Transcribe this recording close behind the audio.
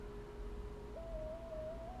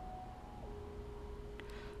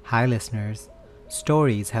Hi, listeners.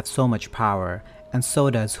 Stories have so much power, and so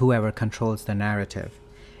does whoever controls the narrative.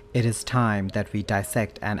 It is time that we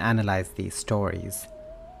dissect and analyze these stories.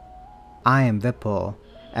 I am Vipul,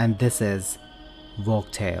 and this is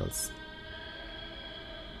Vogue Tales.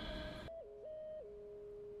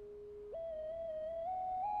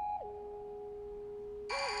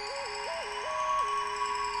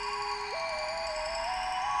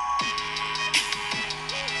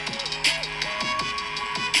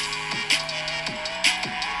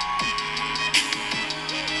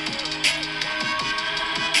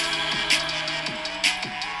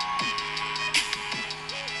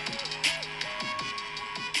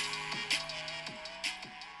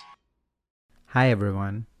 Hi,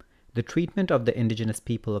 everyone. The treatment of the indigenous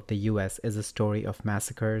people of the US is a story of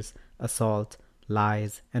massacres, assault,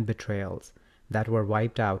 lies, and betrayals that were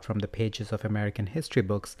wiped out from the pages of American history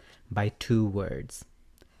books by two words.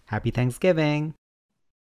 Happy Thanksgiving!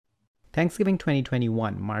 Thanksgiving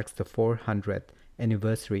 2021 marks the 400th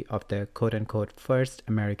anniversary of the quote unquote first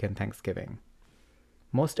American Thanksgiving.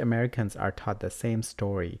 Most Americans are taught the same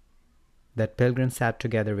story that pilgrims sat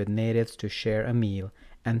together with natives to share a meal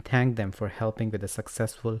and thank them for helping with the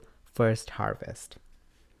successful first harvest.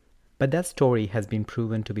 But that story has been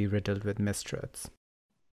proven to be riddled with mistruths.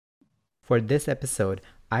 For this episode,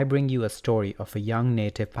 I bring you a story of a young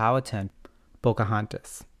native Powhatan,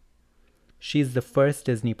 Pocahontas. She is the first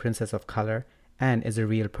Disney princess of color and is a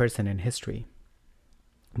real person in history.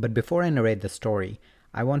 But before I narrate the story,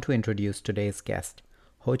 I want to introduce today's guest,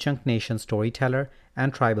 Ho-Chunk Nation storyteller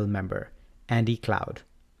and tribal member, Andy Cloud,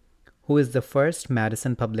 who is the first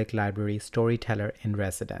Madison Public Library storyteller in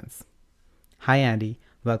residence. Hi, Andy.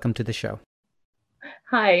 Welcome to the show.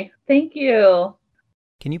 Hi, thank you.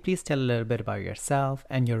 Can you please tell a little bit about yourself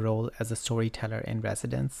and your role as a storyteller in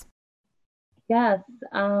residence? Yes,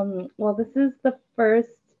 well, this is the first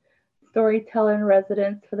storyteller in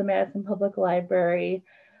residence for the Madison Public Library.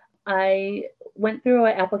 I went through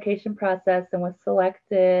an application process and was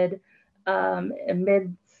selected in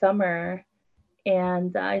midsummer,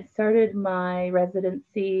 and I started my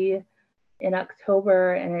residency in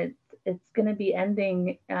October, and it's going to be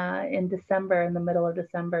ending in December, in the middle of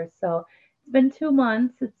December. So it's been 2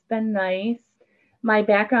 months. It's been nice. My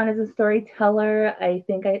background as a storyteller, I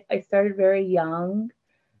think I started very young,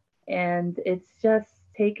 and it's just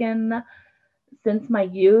taken since my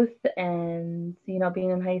youth and, being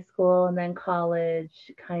in high school and then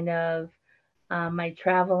college, kind of my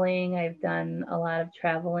traveling. I've done a lot of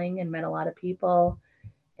traveling and met a lot of people.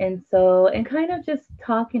 And kind of just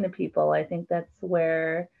talking to people. I think that's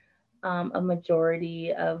where a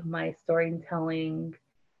majority of my storytelling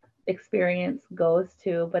experience goes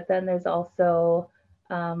to. But then there's also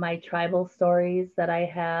my tribal stories that I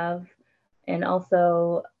have, and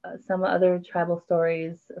also some other tribal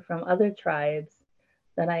stories from other tribes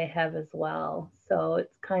that I have as well. So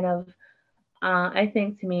it's kind of, I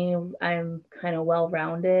think to me, I'm kind of well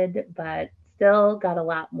rounded, but still got a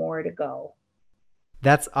lot more to go.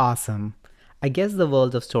 That's awesome. I guess the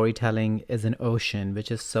world of storytelling is an ocean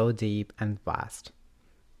which is so deep and vast.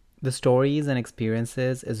 The stories and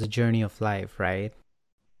experiences is a journey of life, right?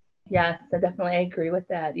 Yes, I definitely agree with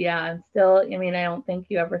that. Yeah, I'm still, I mean, I don't think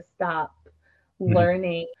you ever stop Mhm.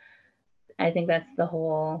 learning. I think that's the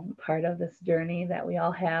whole part of this journey that we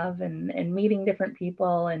all have, and meeting different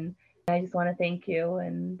people. And I just want to thank you.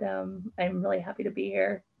 And I'm really happy to be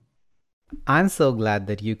here. I'm so glad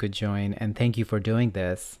that you could join and thank you for doing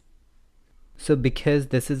this. So, because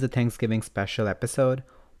this is a Thanksgiving special episode,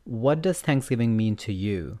 what does Thanksgiving mean to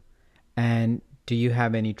you? And do you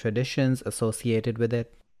have any traditions associated with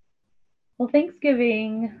it? Well,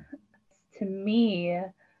 Thanksgiving to me,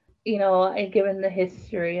 given the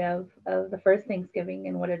history of the first Thanksgiving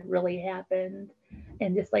and what had really happened,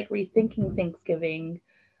 and just like rethinking Thanksgiving,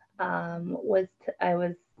 I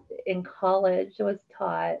was in college, was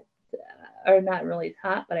taught, or not really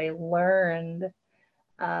taught, but I learned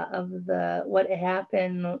of the what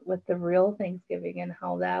happened with the real Thanksgiving and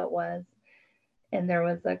how that was. And there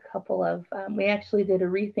was a couple of we actually did a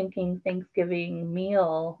rethinking Thanksgiving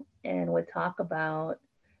meal and would talk about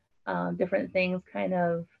different things, kind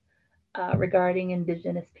of regarding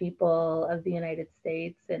Indigenous people of the United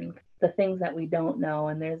States and the things that we don't know.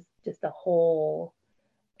 And there's just a whole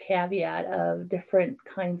caveat of different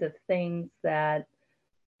kinds of things that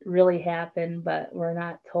really happen, but we're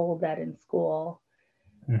not told that in school.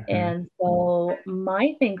 Hmm. And so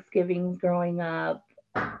my Thanksgivings growing up,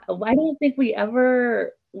 I don't think we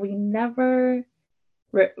never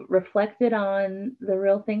reflected on the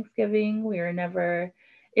real Thanksgiving. We were never,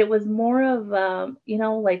 it was more of,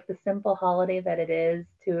 like the simple holiday that it is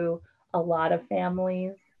to a lot of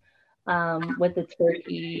families. with the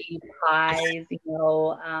turkey pies,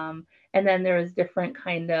 and then there's different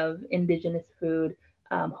kind of indigenous food,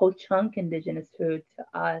 whole chunk indigenous food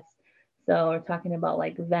to us. So we're talking about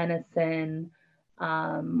like venison,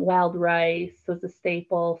 wild rice was a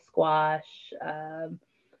staple, squash,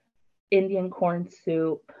 Indian corn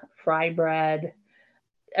soup, fry bread.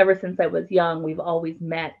 Ever since I was young, we've always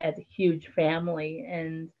met as a huge family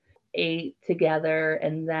and ate together.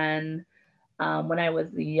 And then when I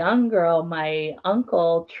was a young girl, my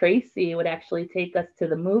uncle Tracy would actually take us to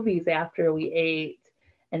the movies after we ate,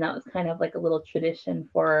 and that was kind of like a little tradition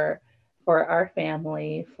for our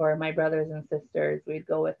family, for my brothers and sisters. We'd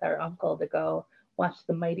go with our uncle to go watch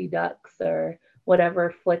the Mighty Ducks or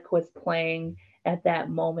whatever flick was playing at that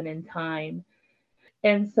moment in time.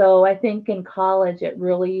 And so I think in college it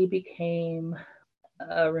really became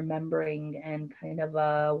a remembering and kind of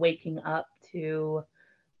a waking up to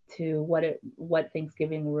what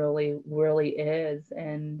Thanksgiving really is,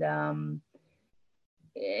 and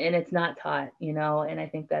it's not taught, and I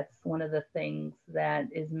think that's one of the things that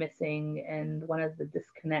is missing and one of the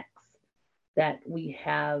disconnects that we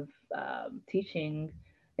have, teaching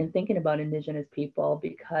and thinking about Indigenous people,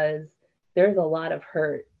 because there's a lot of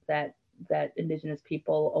hurt that Indigenous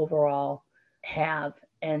people overall have,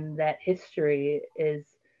 and that history is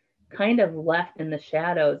kind of left in the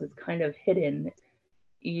shadows. It's kind of hidden.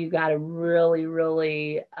 You got to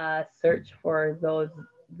really search for those,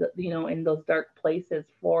 in those dark places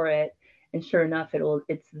for it. And sure enough,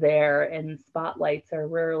 it's there, and spotlights are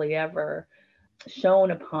rarely ever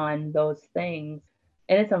shown upon those things.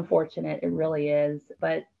 And it's unfortunate, it really is.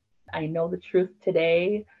 But I know the truth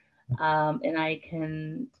today, and I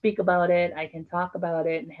can speak about it, I can talk about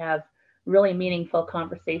it, and have really meaningful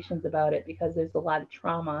conversations about it, because there's a lot of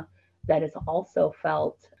trauma that is also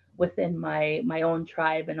felt within my own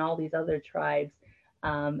tribe and all these other tribes,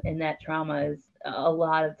 and that trauma is a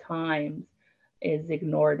lot of times is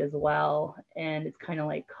ignored as well, and it's kind of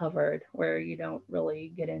like covered where you don't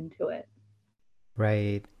really get into it.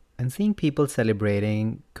 Right. And seeing people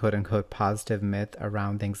celebrating quote unquote positive myth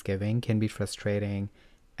around Thanksgiving can be frustrating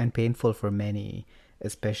and painful for many,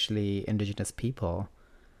 especially Indigenous people.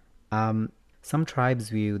 Some tribes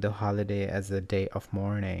view the holiday as a day of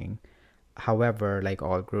mourning. However, like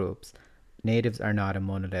all groups, natives are not a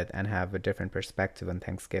monolith and have a different perspective on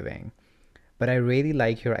Thanksgiving. But I really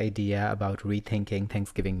like your idea about rethinking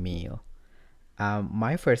Thanksgiving meal.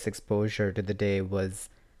 My first exposure to the day was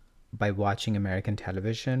by watching American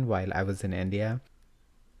television while I was in India.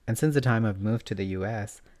 And since the time I've moved to the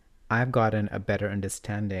US, I've gotten a better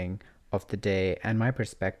understanding of the day, and my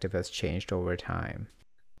perspective has changed over time.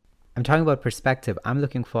 I'm talking about perspective. I'm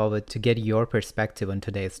looking forward to get your perspective on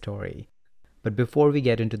today's story. But before we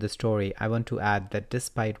get into the story, I want to add that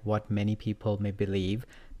despite what many people may believe,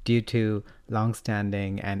 due to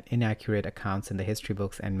long-standing and inaccurate accounts in the history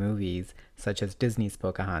books and movies, such as Disney's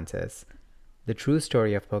Pocahontas, the true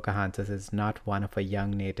story of Pocahontas is not one of a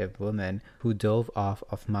young native woman who dove off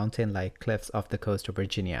of mountain-like cliffs off the coast of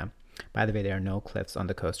Virginia. By the way, there are no cliffs on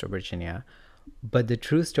the coast of Virginia. But the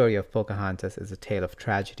true story of Pocahontas is a tale of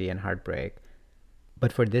tragedy and heartbreak.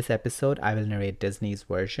 But for this episode, I will narrate Disney's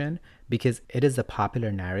version because it is a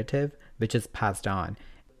popular narrative which is passed on,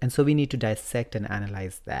 and so we need to dissect and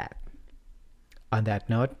analyze that. On that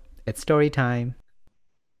note, it's story time.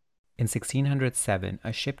 In 1607,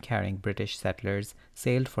 a ship carrying British settlers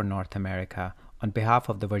sailed for North America on behalf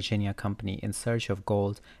of the Virginia Company in search of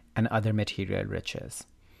gold and other material riches.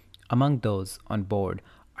 Among those on board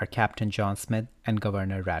are Captain John Smith and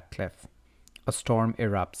Governor Radcliffe. A storm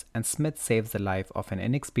erupts, and Smith saves the life of an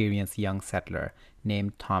inexperienced young settler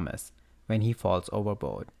named Thomas when he falls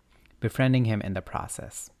overboard, befriending him in the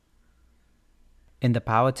process. In the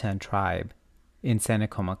Powhatan tribe in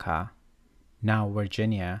Senecomaca, now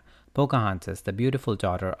Virginia, Pocahontas, the beautiful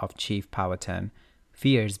daughter of Chief Powhatan,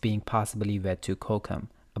 fears being possibly wed to Kokum,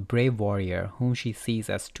 a brave warrior whom she sees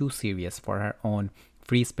as too serious for her own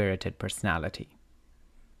free-spirited personality.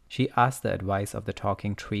 She asks the advice of the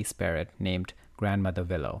talking tree spirit named Grandmother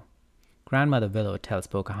Willow. Grandmother Willow tells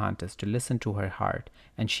Pocahontas to listen to her heart,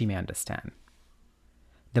 and she may understand.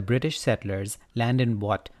 The British settlers land in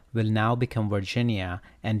what will now become Virginia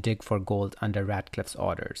and dig for gold under Radcliffe's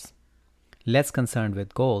orders. Less concerned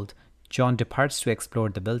with gold, John departs to explore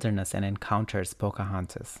the wilderness and encounters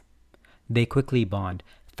Pocahontas. They quickly bond,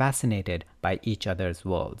 fascinated by each other's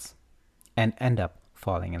worlds, and end up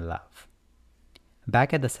falling in love.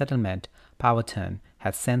 Back at the settlement, Powhatan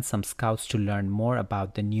has sent some scouts to learn more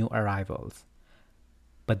about the new arrivals.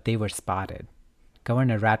 But they were spotted.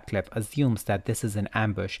 Governor Radcliffe assumes that this is an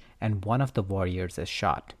ambush and one of the warriors is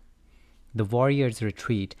shot. The warriors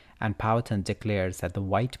retreat, and Powhatan declares that the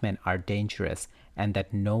white men are dangerous and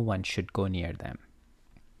that no one should go near them.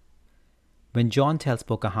 When John tells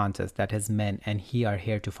Pocahontas that his men and he are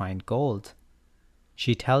here to find gold,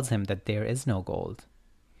 she tells him that there is no gold.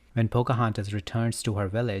 When Pocahontas returns to her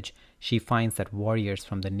village, she finds that warriors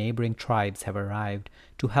from the neighboring tribes have arrived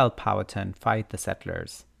to help Powhatan fight the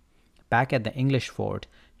settlers. Back at the English fort,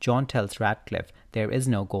 John tells Ratcliffe there is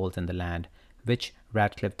no gold in the land, which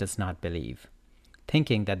Ratcliffe does not believe.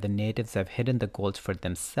 Thinking that the natives have hidden the gold for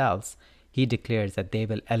themselves, he declares that they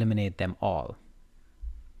will eliminate them all.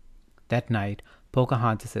 That night,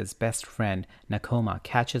 Pocahontas' best friend Nakoma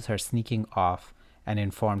catches her sneaking off and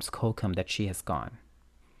informs Kokum that she has gone.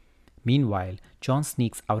 Meanwhile, John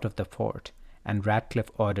sneaks out of the fort, and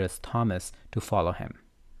Ratcliffe orders Thomas to follow him.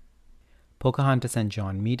 Pocahontas and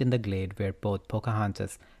John meet in the glade where both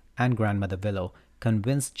Pocahontas and Grandmother Willow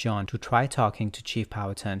convince John to try talking to Chief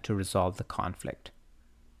Powhatan to resolve the conflict.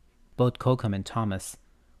 Both Kokum and Thomas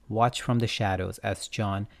watch from the shadows as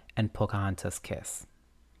John and Pocahontas kiss.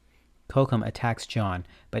 Kokum attacks John,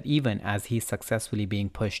 but even as he's successfully being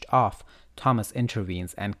pushed off, Thomas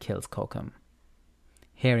intervenes and kills Kokum.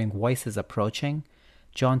 Hearing voices approaching,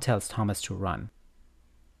 John tells Thomas to run.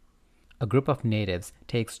 A group of natives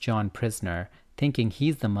takes John prisoner, thinking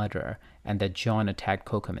he's the murderer and that John attacked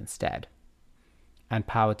Kokum instead. And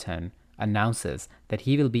Powhatan announces that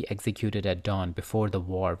he will be executed at dawn before the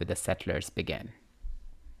war with the settlers begins.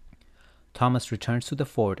 Thomas returns to the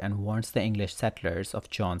fort and warns the English settlers of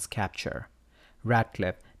John's capture.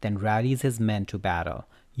 Ratcliffe then rallies his men to battle,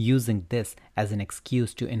 using this as an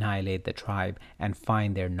excuse to annihilate the tribe and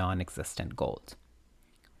find their non-existent gold.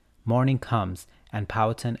 Morning comes, and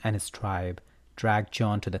Powhatan and his tribe drag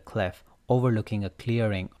John to the cliff overlooking a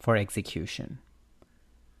clearing for execution.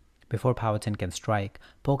 Before Powhatan can strike,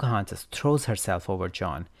 Pocahontas throws herself over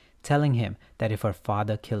John, telling him that if her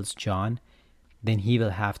father kills John, then he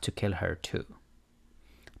will have to kill her too.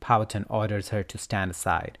 Powhatan orders her to stand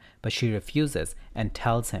aside, but she refuses and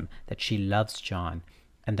tells him that she loves John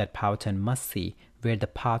and that Powhatan must see where the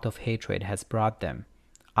path of hatred has brought them,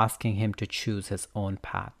 asking him to choose his own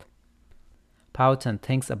path. Powhatan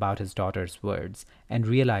thinks about his daughter's words and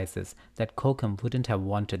realizes that Kokum wouldn't have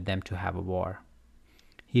wanted them to have a war.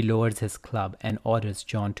 He lowers his club and orders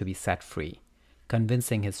John to be set free,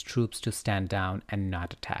 convincing his troops to stand down and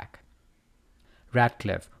not attack.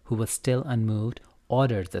 Ratcliffe, who was still unmoved,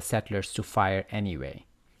 orders the settlers to fire anyway,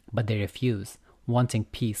 but they refuse, wanting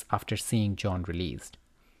peace after seeing John released.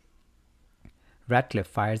 Ratcliffe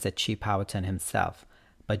fires at Chief Powhatan himself,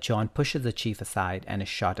 but John pushes the chief aside and is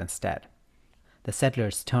shot instead. The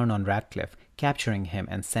settlers turn on Ratcliffe, capturing him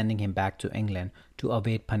and sending him back to England to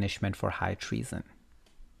await punishment for high treason.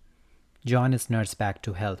 John is nursed back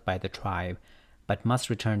to health by the tribe, but must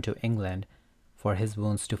return to England for his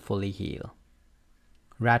wounds to fully heal.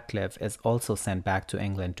 Ratcliffe is also sent back to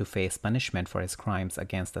England to face punishment for his crimes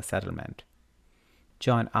against the settlement.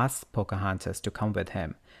 John asks Pocahontas to come with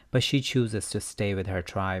him, but she chooses to stay with her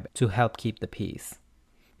tribe to help keep the peace.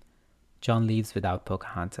 John leaves without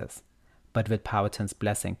Pocahontas, but with Powhatan's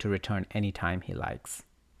blessing to return any time he likes.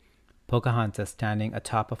 Pocahontas, standing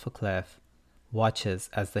atop of a cliff, watches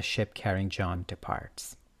as the ship carrying John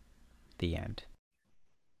departs. The end.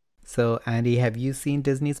 So, Andy, have you seen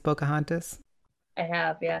Disney's Pocahontas? I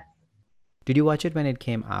have, yes. Did you watch it when it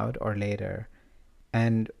came out or later?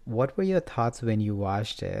 And what were your thoughts when you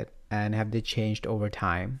watched it? And have they changed over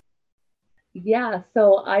time? Yeah,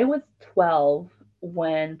 so I was 12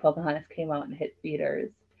 when Pocahontas came out and hit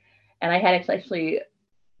theaters. And I had to actually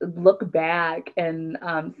look back and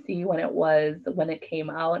see when it came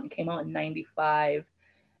out. And it came out in 95.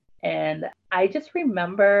 And I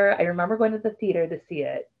remember going to the theater to see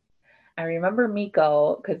it. I remember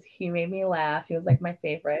Miko because he made me laugh. He was like my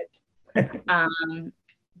favorite.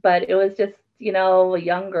 But it was just, a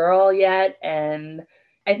young girl yet. And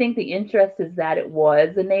I think the interest is that it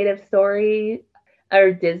was a native story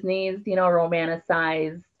or Disney's,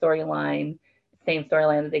 romanticized storyline, same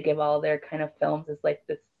storyline that they give all their kind of films is like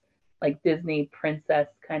this, like Disney princess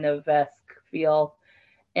kind of esque feel.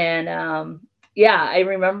 And yeah, I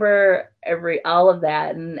remember all of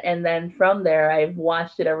that, and then from there, I've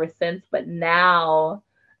watched it ever since. But now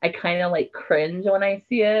I kind of like cringe when I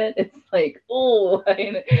see it. It's like, oh,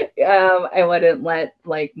 I wouldn't let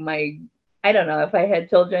like I don't know if I had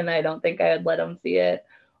children, I don't think I would let them see it,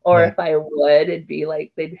 or Yeah. if I would, it'd be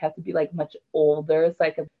like they'd have to be like much older so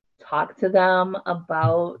I could talk to them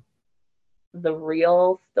about the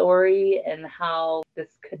real story and how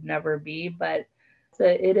this could never be. But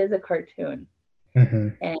it is a cartoon. Mm-hmm.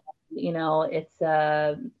 And it's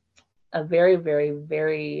a very, very,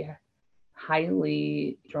 very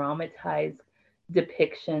highly dramatized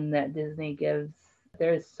depiction that Disney gives.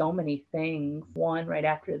 There's so many things, one right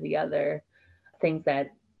after the other, things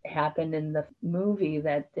that happened in the movie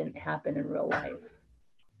that didn't happen in real life.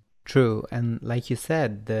 True, and like you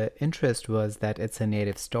said, the interest was that it's a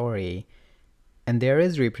native story, and there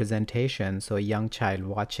is representation, so a young child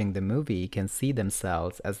watching the movie can see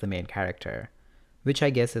themselves as the main character, which I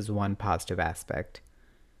guess is one positive aspect.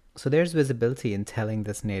 So there's visibility in telling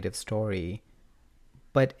this native story,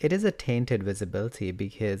 but it is a tainted visibility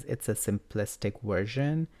because it's a simplistic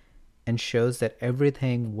version and shows that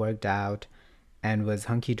everything worked out and was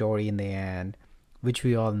hunky dory in the end, which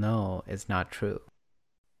we all know is not true.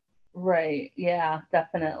 Right. Yeah,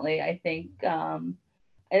 definitely. I think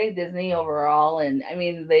Disney overall, and I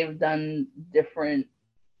mean they've done different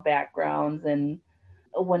backgrounds, and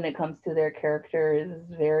when it comes to their characters,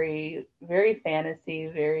 very very fantasy,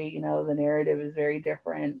 very, the narrative is very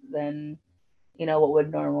different than, what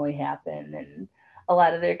would normally happen. And a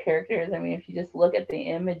lot of their characters, I mean, if you just look at the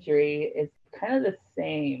imagery, it's kind of the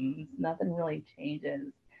same. Nothing really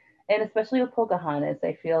changes. And especially with Pocahontas,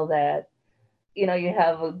 I feel that, you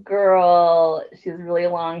have a girl, she has really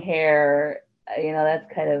long hair,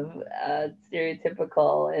 that's kind of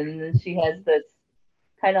stereotypical. And then she has this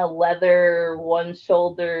kind of leather, one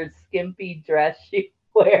shouldered, skimpy dress she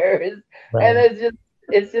wears. And Right.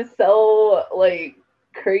 it's just so like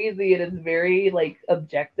crazy, and it's very like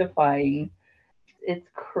objectifying. It's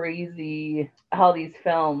crazy how these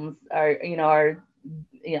films are,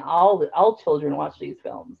 all children watch these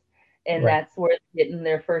films, and Right. that's where they're getting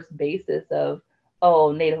their first basis of,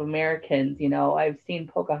 oh, Native Americans. I've seen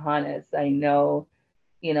Pocahontas. I know,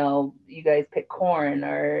 you guys pick corn,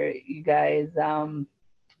 or you guys, and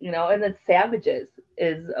then savages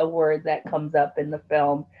is a word that comes up in the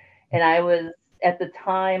film. And I was, at the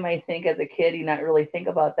time, I think as a kid, you not really think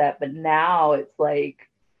about that, but now it's like,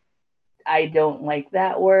 I don't like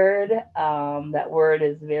that word. That word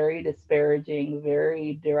is very disparaging,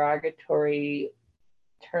 very derogatory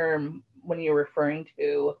term when you're referring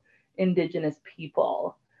to indigenous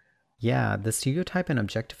people. Yeah, the stereotype and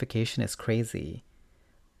objectification is crazy.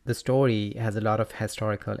 The story has a lot of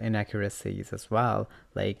historical inaccuracies as well.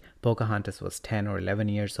 Like Pocahontas was 10 or 11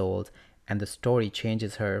 years old, and the story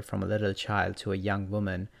changes her from a little child to a young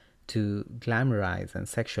woman to glamorize and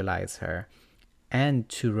sexualize her and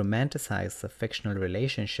to romanticize the fictional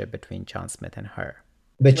relationship between John Smith and her,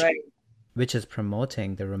 Right. which is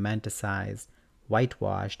promoting the romanticized,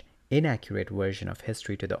 whitewashed, inaccurate version of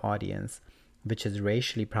history to the audience, which is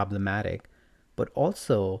racially problematic, but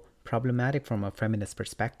also problematic from a feminist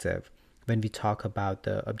perspective when we talk about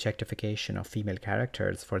the objectification of female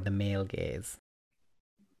characters for the male gaze.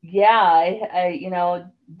 Yeah,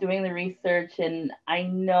 doing the research, and I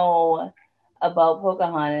know about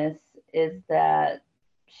Pocahontas is that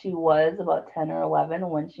she was about 10 or 11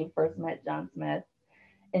 when she first met John Smith.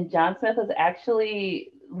 And John Smith was actually,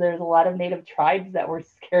 there's a lot of native tribes that were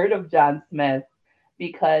scared of John Smith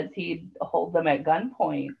because he'd hold them at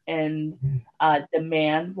gunpoint and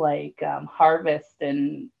demand like harvest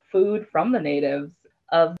and food from the natives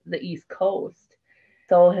of the East Coast.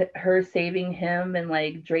 So her saving him and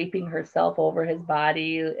like draping herself over his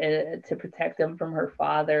body to protect him from her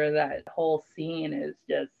father, that whole scene is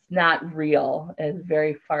just not real. It's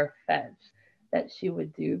very far fetched that she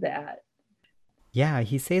would do that. Yeah,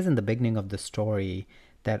 he says in the beginning of the story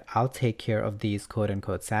that I'll take care of these quote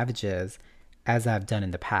unquote savages as I've done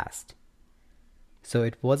in the past. So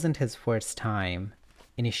it wasn't his first time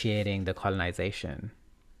initiating the colonization.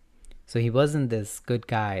 So he wasn't this good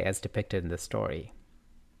guy as depicted in the story.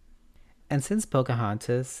 And since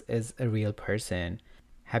Pocahontas is a real person,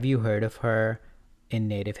 have you heard of her in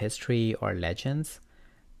native history or legends?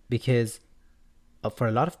 Because for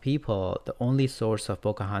a lot of people, the only source of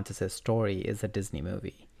Pocahontas' story is a Disney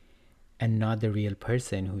movie and not the real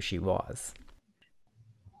person who she was.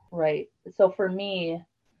 Right. So for me,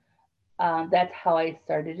 that's how I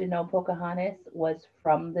started to know Pocahontas, was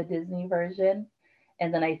from the Disney version.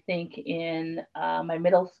 And then I think in my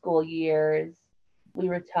middle school years, we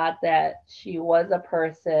were taught that she was a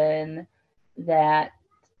person, that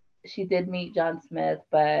she did meet John Smith,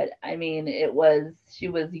 but I mean, she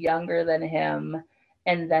was younger than him.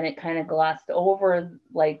 And then it kind of glossed over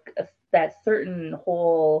like that certain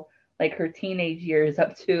whole, like her teenage years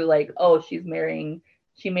up to like, oh, she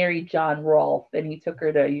married John Rolfe and he took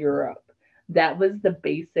her to Europe. That was the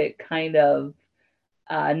basic kind of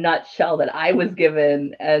nutshell that I was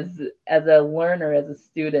given as a learner, as a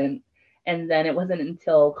student. And then it wasn't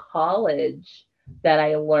until college that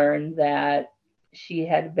I learned that she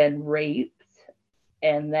had been raped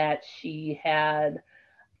and that she had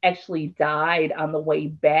actually died on the way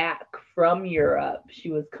back from Europe.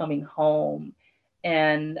 She was coming home.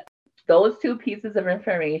 And those two pieces of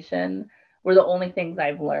information were the only things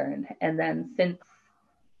I've learned. And then since,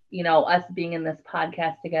 us being in this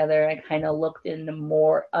podcast together, I kind of looked into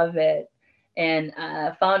more of it and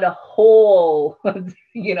found a whole,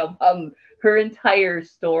 her entire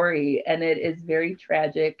story. And it is very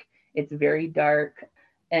tragic. It's very dark.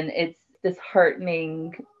 And it's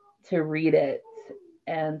disheartening to read it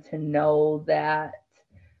and to know that,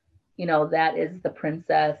 that is the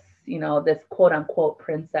princess, this quote unquote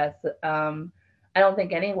princess. I don't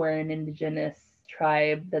think anywhere in indigenous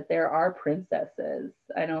tribe that there are princesses.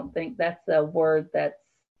 I don't think that's a word that's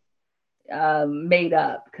made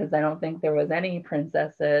up, because I don't think there was any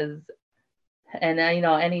princesses. And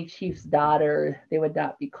any chief's daughter, they would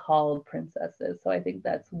not be called princesses. So I think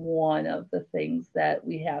that's one of the things that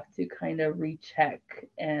we have to kind of recheck.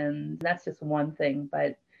 And that's just one thing.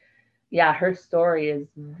 But yeah, her story is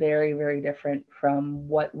very, very different from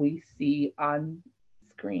what we see on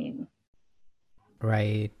screen.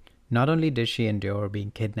 Right. Not only did she endure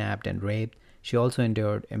being kidnapped and raped, she also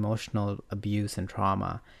endured emotional abuse and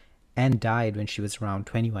trauma and died when she was around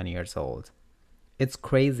 21 years old. It's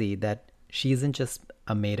crazy that she isn't just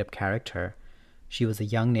a made up character. She was a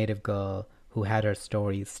young native girl who had her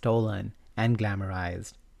story stolen and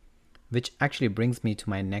glamorized. Which actually brings me to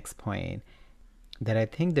my next point, that I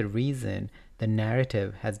think the reason the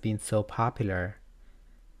narrative has been so popular,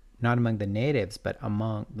 not among the natives but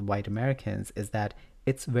among the white Americans, is that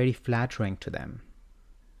it's very flattering to them.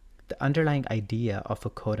 The underlying idea of a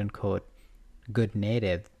quote unquote good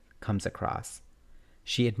native comes across.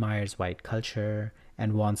 She admires white culture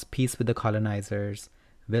and wants peace with the colonizers,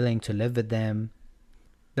 willing to live with them.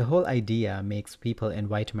 The whole idea makes people in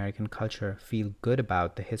white American culture feel good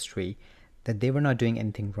about the history, that they were not doing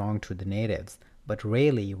anything wrong to the natives, but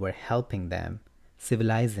really were helping them,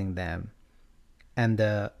 civilizing them, and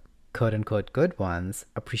the quote unquote good ones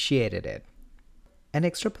appreciated it. And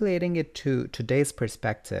extrapolating it to today's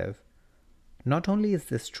perspective, not only is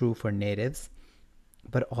this true for natives,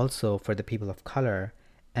 but also for the people of color,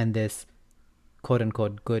 and this quote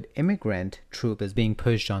unquote good immigrant trope is being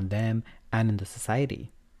pushed on them and in the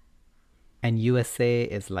society. And USA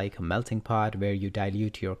is like a melting pot where you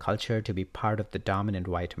dilute your culture to be part of the dominant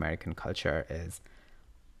white American culture is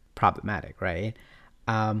problematic, right?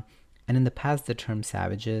 Um, and in the past, the term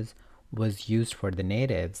savages was used for the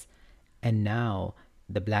natives, and now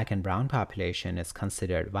the black and brown population is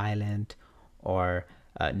considered violent or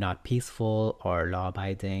not peaceful or law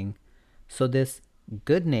abiding. So, this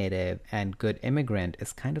good native and good immigrant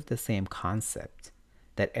is kind of the same concept,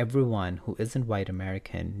 that everyone who isn't white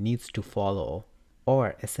American needs to follow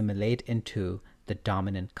or assimilate into the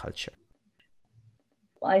dominant culture.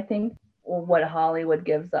 Well, I think what Hollywood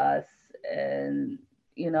gives us, and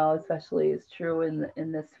especially is true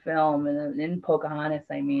in this film and in Pocahontas,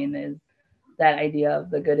 I mean, is that idea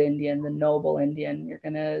of the good Indian, the noble Indian. You're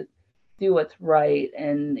gonna do what's right,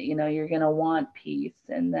 and you're gonna want peace.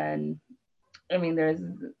 And then, I mean, there's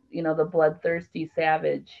the bloodthirsty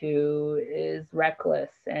savage who is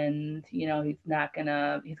reckless, and he's gonna stand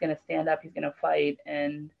up, he's gonna fight,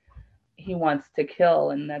 and he wants to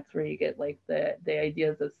kill. And that's where you get like the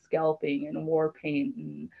ideas of scalping and war paint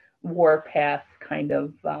and warpath kind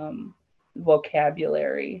of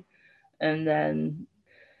vocabulary. And then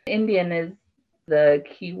Indian is the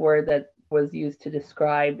key word that was used to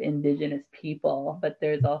describe indigenous people, but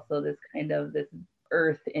there's also this kind of this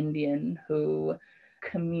earth Indian who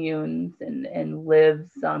communes and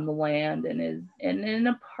lives on the land and is, and in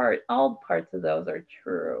a part, all parts of those are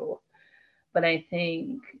true. But I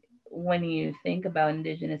think when you think about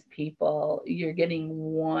indigenous people, you're getting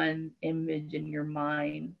one image in your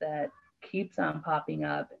mind that keeps on popping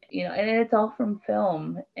up, and it's all from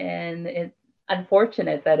film. And it's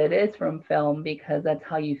unfortunate that it is from film, because that's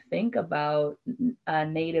how you think about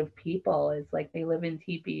native people, is like they live in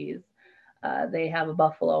teepees, they have a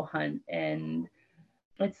buffalo hunt, and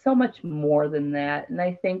it's so much more than that. And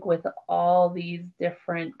I think with all these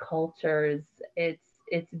different cultures, it's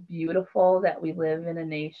beautiful that we live in a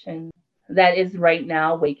nation that is right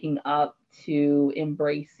now waking up to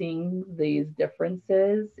embracing these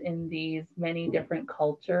differences in these many different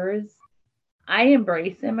cultures. I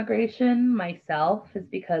embrace immigration myself, is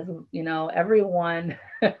because everyone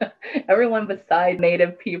everyone besides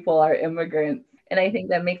native people are immigrants, and I think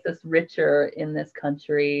that makes us richer in this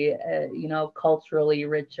country, culturally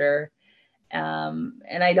richer.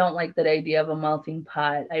 And I don't like that idea of a melting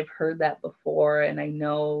pot. I've heard that before, and I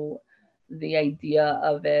know the idea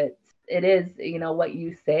of it. It is, what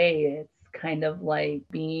you say. It's kind of like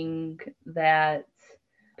being that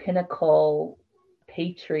pinnacle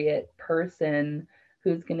patriot person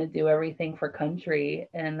who's going to do everything for country.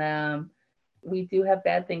 And we do have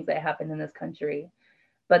bad things that happen in this country,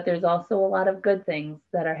 but there's also a lot of good things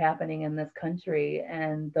that are happening in this country.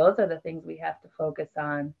 And those are the things we have to focus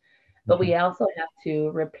on. But Mhm. we also have to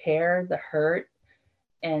repair the hurt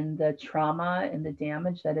and the trauma and the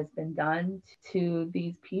damage that has been done to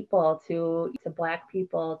these people, to black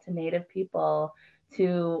people, to native people,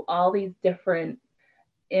 to all these different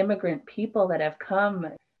immigrant people that have come.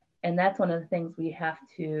 And that's one of the things we have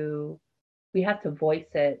to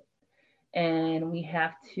voice it, and we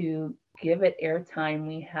have to give it airtime.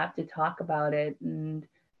 We have to talk about it, and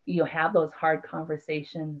have those hard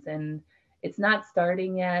conversations. And it's not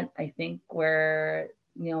starting yet. I think we're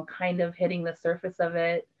kind of hitting the surface of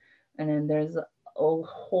it, and then there's a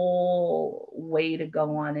whole way to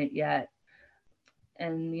go on it yet.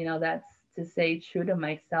 And that's to say true to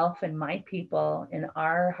myself and my people in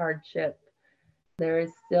our hardship. There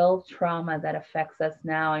is still trauma that affects us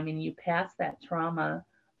now. I mean, you pass that trauma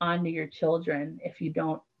on to your children if you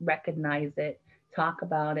don't recognize it, talk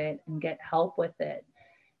about it, and get help with it.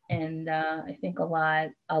 And I think a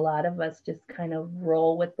lot of us just kind of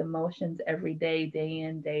roll with the motions every day, day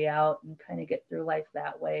in, day out, and kind of get through life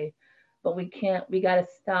that way. But we can't. We got to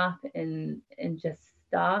stop and just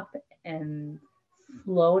stop and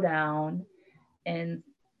slow down and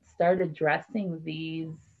start addressing these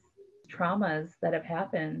traumas that have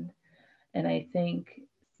happened. And I think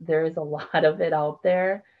there is a lot of it out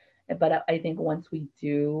there. But I think once we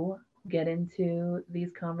do get into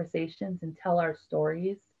these conversations and tell our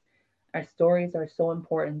stories are so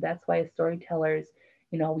important. That's why as storytellers,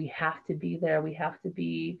 we have to be there. We have to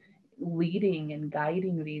be leading and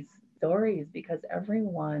guiding these stories, because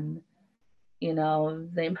everyone, they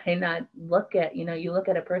might not look at, you look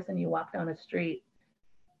at a person, you walk down a street.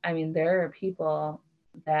 I mean, there are people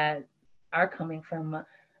that are coming from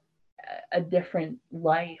a different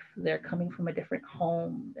life. They're coming from a different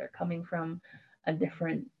home. They're coming from a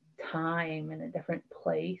different time and a different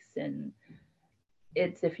place. And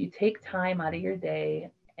it's, if you take time out of your day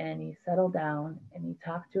and you settle down and you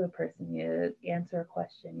talk to a person, you answer a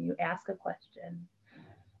question, you ask a question,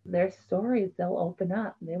 their stories, they'll open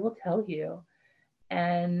up, they will tell you.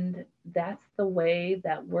 And that's the way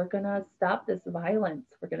that we're going to stop this violence.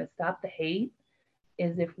 We're going to stop the hate,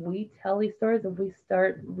 is if we tell these stories, if we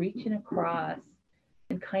start reaching across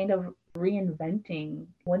and kind of reinventing.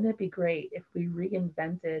 Wouldn't it be great if we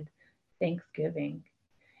reinvented Thanksgiving?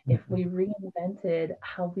 If Mhm. we reinvented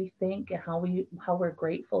how we think and how we're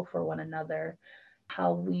grateful for one another,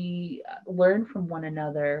 how we learn from one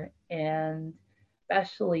another. And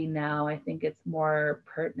especially now, I think it's more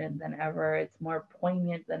pertinent than ever. It's more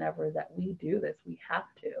poignant than ever that we do this. We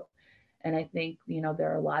have to. And I think,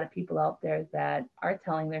 there are a lot of people out there that are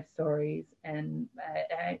telling their stories. And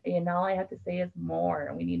all I have to say is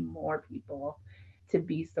more. We need more people to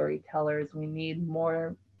be storytellers. We need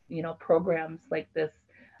more, programs like this.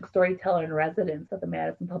 Storyteller in residence at the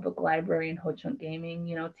Madison Public Library and Ho Chunk Gaming,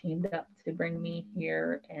 teamed up to bring me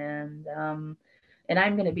here. And I'm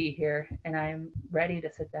going to be here, and I'm ready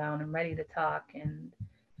to sit down and ready to talk. And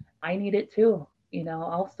I need it too.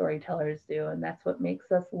 All storytellers do. And that's what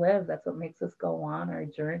makes us live. That's what makes us go on our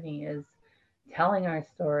journey, is telling our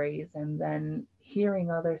stories and then hearing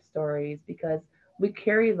other stories, because we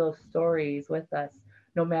carry those stories with us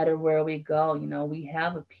no matter where we go. We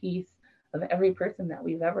have a piece of every person that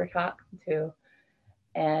we've ever talked to.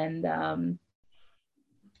 And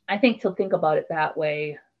I think, to think about it that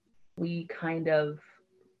way, we kind of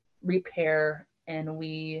repair, and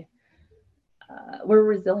we're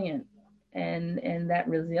resilient, and that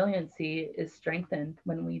resiliency is strengthened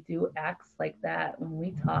when we do acts like that, when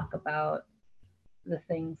we talk about the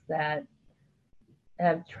things that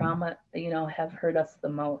have trauma, have hurt us the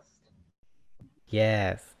most.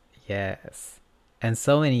 Yes, yes. And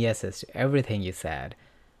so many yeses to everything you said.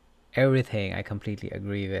 Everything I completely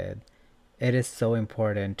agree with. It is so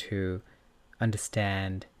important to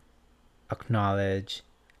understand, acknowledge,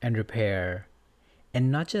 and repair,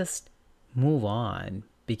 and not just move on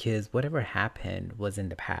because whatever happened was in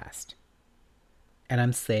the past. And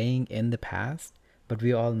I'm saying in the past, but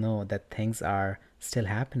we all know that things are still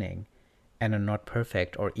happening and are not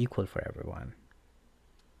perfect or equal for everyone.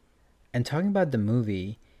 And talking about the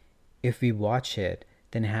movie, if we watch it,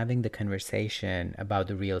 then having the conversation about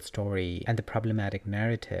the real story and the problematic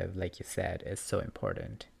narrative, like you said, is so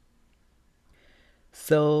important.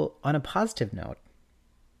 So, on a positive note,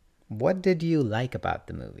 what did you like about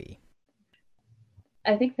the movie?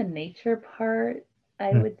 I think the nature part,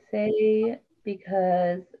 I Hmm. would say,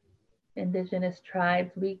 because indigenous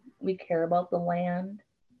tribes, we care about the land.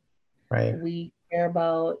 Right. We care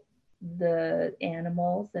about the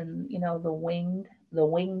animals and the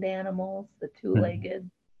winged animals, the Mhm.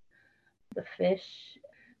 two-legged, the fish.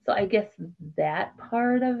 So I guess that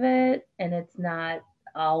part of it, and it's not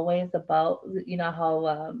always about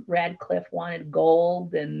how Radcliffe wanted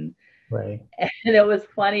gold and Right. and it was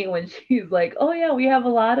funny when she's like, "Oh yeah, we have a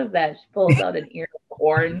lot of that." She pulls out an ear of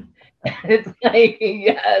corn, and it's like,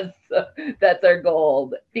 "Yes, that's our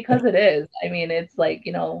gold," because it is. I mean, it's like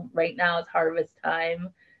right now it's harvest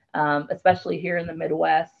time, especially here in the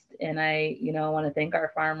Midwest, and I want to thank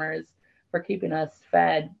our farmers for keeping us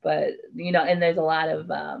fed. But and there's a lot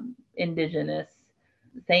of indigenous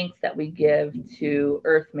thanks that we give to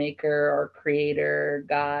Earth Maker or Creator,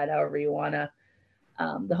 God, however you want to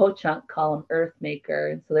the Ho Chunk call him Earth Maker.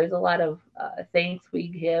 And so there's a lot of thanks we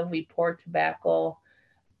give. We pour tobacco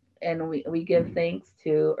and we give thanks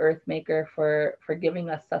to Earth Maker for giving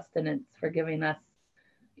us sustenance, for giving us,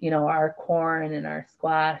 our corn and our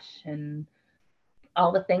squash and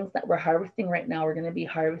all the things that we're harvesting right now. We're going to be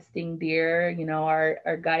harvesting deer.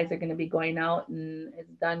 Our guys are going to be going out and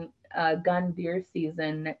it's done gun deer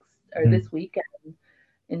season next or Mhm. this weekend.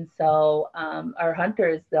 And so our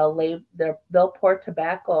hunters, they'll pour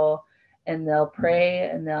tobacco and they'll pray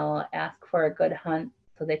and they'll ask for a good hunt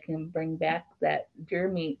so they can bring back that deer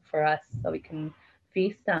meat for us so we can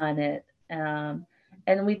feast on it.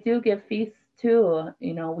 And we do give feasts too.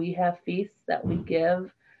 We have feasts that we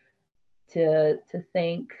give to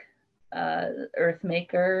thank Earth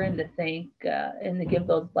Maker and to thank and to give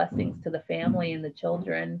those blessings to the family and the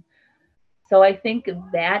children. So I think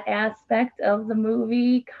that aspect of the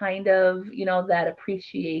movie kind of, that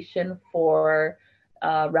appreciation for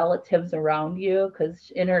relatives around you,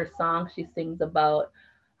 because in her song she sings about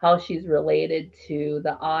how she's related to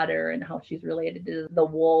the otter and how she's related to the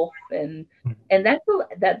wolf, and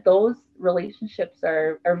that those relationships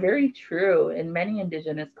are very true in many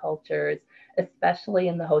indigenous cultures, especially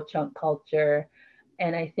in the Ho-Chunk culture.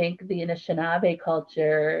 And I think the Anishinaabe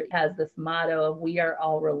culture has this motto of "We are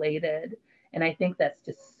all related." And I think that's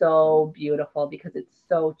just so beautiful because it's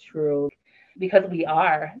so true. Because we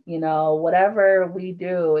are, whatever we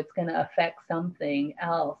do, it's going to affect something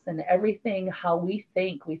else. And everything, how we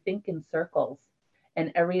think in circles.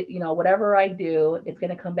 And whatever I do, it's going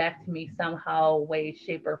to come back to me somehow, way,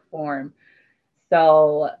 shape, or form.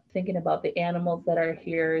 So thinking about the animals that are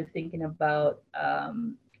here, thinking about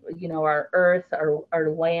our earth, our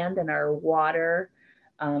land, and our water,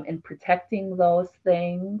 and protecting those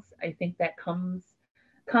things. I think that comes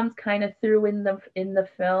kind of through in the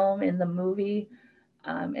film, in the movie,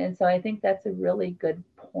 and so I think that's a really good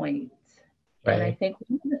point. And I Right. think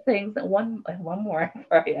one of the things that one more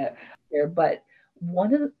for you here, but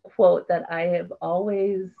one of the quote that I have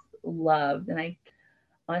always loved, and I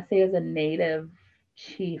want to say it was a native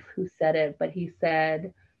chief who said it, but he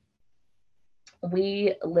said,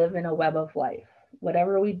 "We live in a web of life.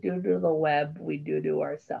 Whatever we do to the web, we do to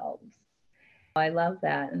ourselves." I love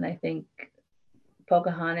that. And I think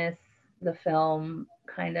Pocahontas, the film,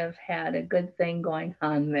 kind of had a good thing going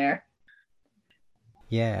on there.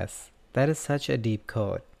 Yes, that is such a deep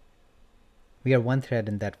quote. We are one thread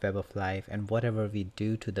in that web of life, and whatever we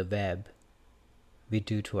do to the web, we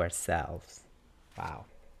do to ourselves. Wow.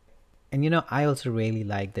 And I also really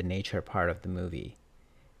like the nature part of the movie.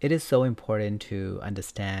 It is so important to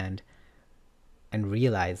understand and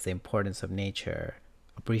realize the importance of nature,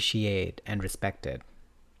 appreciate and respect it.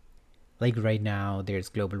 Like right now, there's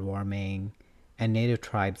global warming, and native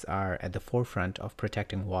tribes are at the forefront of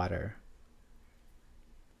protecting water.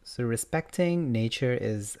 So, respecting nature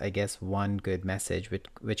is, I guess, one good message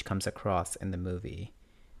which comes across in the movie.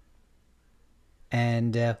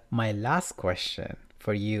 And my last question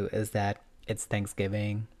for you is that it's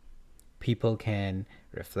Thanksgiving. People can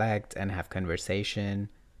reflect and have conversation.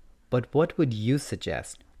 But what would you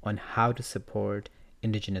suggest on how to support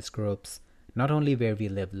Indigenous groups, not only where we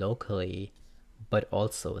live locally, but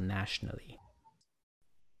also nationally?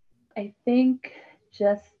 I think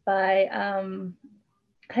just by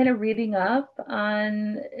kind of reading up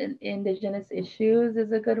on indigenous issues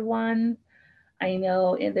is a good one. I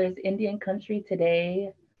know there's Indian Country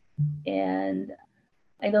Today, and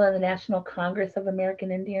I know the National Congress of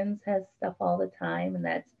American Indians has stuff all the time, and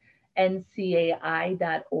that's ncai.org.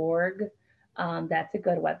 That's a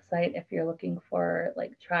good website if you're looking for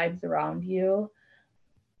like tribes around you.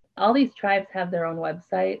 All these tribes have their own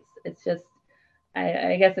websites. It's just,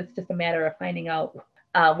 I guess it's just a matter of finding out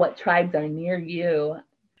what tribes are near you.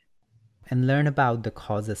 And learn about the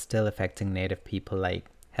causes still affecting Native people like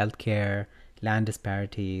healthcare, land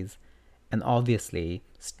disparities, and obviously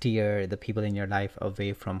steer the people in your life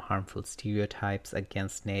away from harmful stereotypes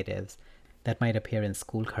against natives that might appear in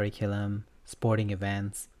school curriculum, sporting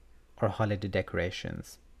events, or holiday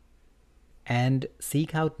decorations. And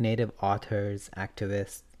seek out native authors,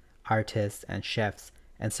 activists, artists, and chefs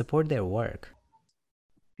and support their work.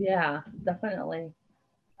 Yeah, definitely.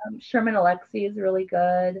 Sherman Alexie is really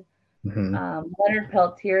good. Mhm. Leonard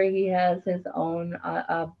Peltier, he has his own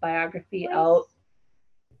biography out.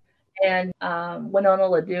 And Winona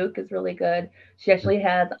LaDuke is really good. She actually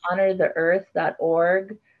has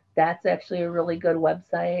honortheearth.org. That's actually a really good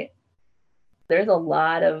website. There's a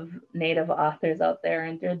lot of Native authors out there,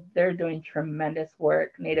 and they're doing tremendous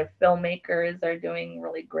work. Native filmmakers are doing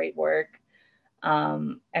really great work.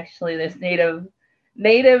 Actually, there's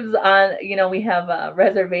natives on. We have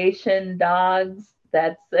reservation dogs.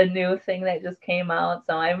 That's a new thing that just came out,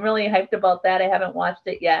 so I'm really hyped about that. I haven't watched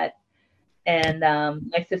it yet, and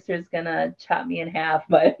my sister's gonna chop me in half,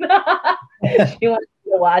 but she wants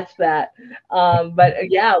to watch that. But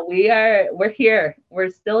yeah, we're here.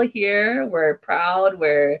 We're still here. We're proud.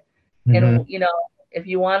 And Mhm. if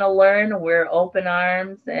you want to learn, we're open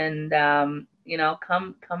arms, and come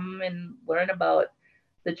and learn about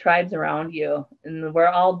the tribes around you. And we're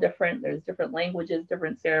all different. There's different languages,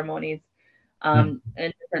 different ceremonies, Mhm.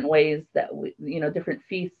 and different ways that different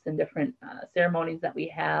feasts and different ceremonies that we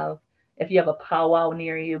have. If you have a powwow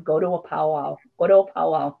near you, go to a powwow. Go to a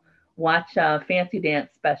powwow. Watch a fancy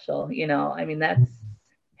dance special. I mean,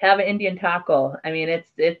 have an Indian taco. I mean,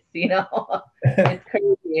 it's it's crazy.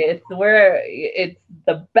 It's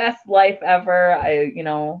the best life ever. I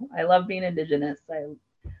love being indigenous.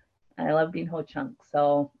 I love being Ho Chunk.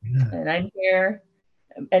 So, Yeah. and I'm here.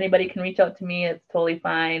 Anybody can reach out to me. It's totally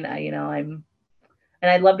fine. And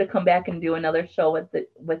I'd love to come back and do another show with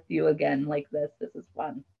you again like this. This is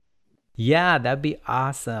fun. Yeah, that'd be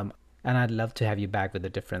awesome. And I'd love to have you back with a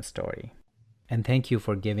different story. And thank you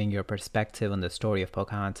for giving your perspective on the story of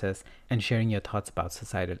Pocahontas and sharing your thoughts about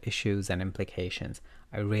societal issues and implications.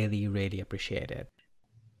 I really, really appreciate it.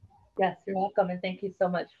 Yes, you're welcome, and thank you so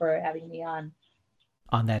much for having me on.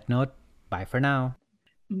 On that note, bye for now.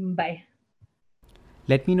 Bye.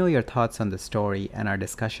 Let me know your thoughts on the story and our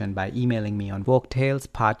discussion by emailing me on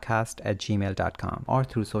woketailspodcast@gmail.com or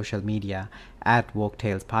through social media at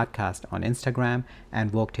woketailspodcast on Instagram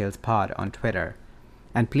and woketailspod on Twitter.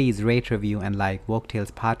 And please rate, review, and like Woke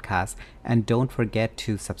Tales Podcast, and don't forget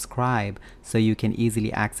to subscribe so you can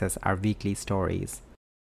easily access our weekly stories.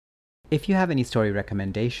 If you have any story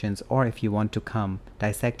recommendations, or if you want to come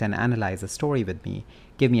dissect and analyze a story with me,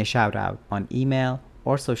 give me a shout out on email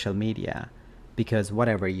or social media. Because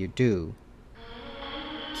whatever you do,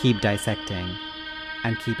 keep dissecting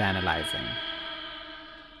and keep analyzing.